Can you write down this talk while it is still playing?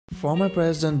Former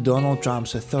President Donald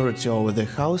Trump's authority over the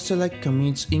House Select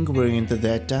Committee's inquiry into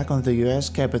the attack on the US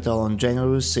Capitol on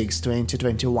January 6,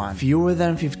 2021. Fewer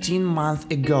than 15 months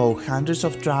ago, hundreds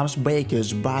of Trump's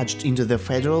backers barged into the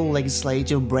federal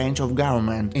legislative branch of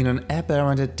government in an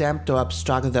apparent attempt to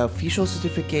obstruct the official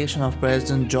certification of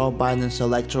President Joe Biden's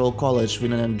Electoral College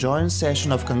with an adjourned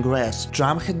session of Congress.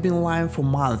 Trump had been lying for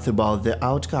months about the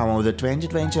outcome of the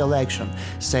 2020 election,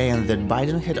 saying that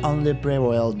Biden had only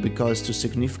prevailed because to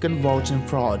significant voting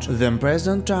fraud. Then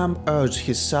President Trump urged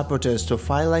his supporters to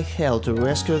fight like hell to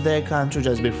rescue their country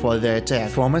just before the attack.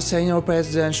 Former senior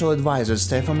presidential advisor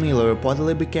Stephen Miller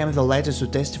reportedly became the latest to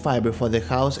testify before the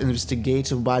House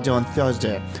investigative body on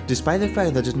Thursday, despite the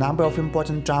fact that a number of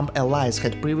important Trump allies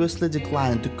had previously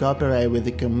declined to cooperate with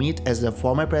the committee as the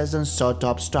former president sought to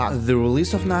obstruct the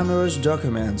release of numerous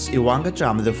documents. Ivanka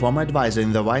Trump, the former advisor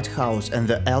in the White House and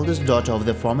the eldest daughter of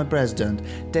the former president,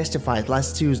 testified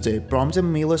last Tuesday,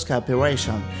 prompting Miller's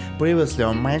cooperation. Previously,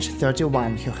 on March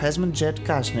 31, her husband Jared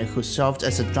Kushner, who served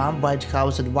as a Trump White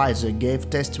House advisor, gave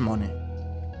testimony.